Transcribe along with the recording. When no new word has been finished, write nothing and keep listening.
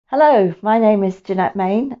Hello, my name is Jeanette.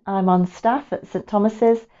 I'm on staff at St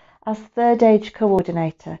Thomas's as Third Age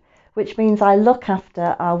Coordinator, which means I look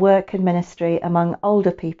after our work and ministry among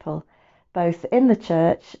older people, both in the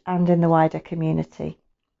church and in the wider community.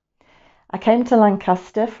 I came to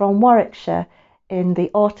Lancaster from Warwickshire in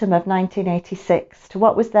the autumn of 1986 to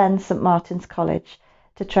what was then St Martin's College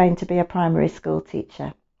to train to be a primary school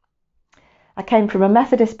teacher. I came from a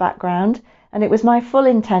Methodist background, and it was my full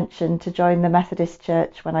intention to join the Methodist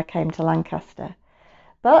Church when I came to Lancaster.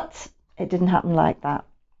 But it didn't happen like that.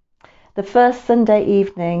 The first Sunday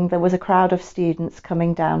evening, there was a crowd of students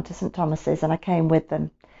coming down to St Thomas's, and I came with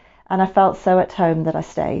them. And I felt so at home that I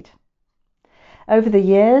stayed. Over the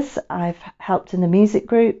years, I've helped in the music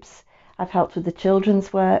groups, I've helped with the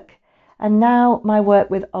children's work, and now my work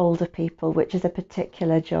with older people, which is a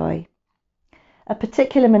particular joy. A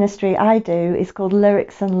particular ministry I do is called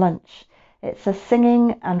Lyrics and Lunch. It's a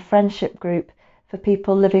singing and friendship group for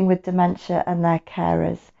people living with dementia and their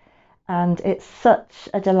carers. And it's such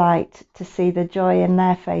a delight to see the joy in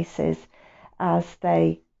their faces as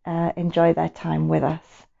they enjoy their time with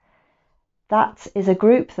us. That is a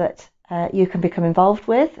group that you can become involved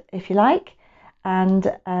with if you like,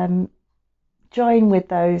 and join with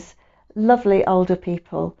those lovely older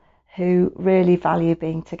people who really value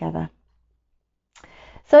being together.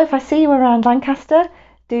 So if I see you around Lancaster,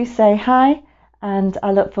 do say hi, and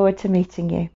I look forward to meeting you.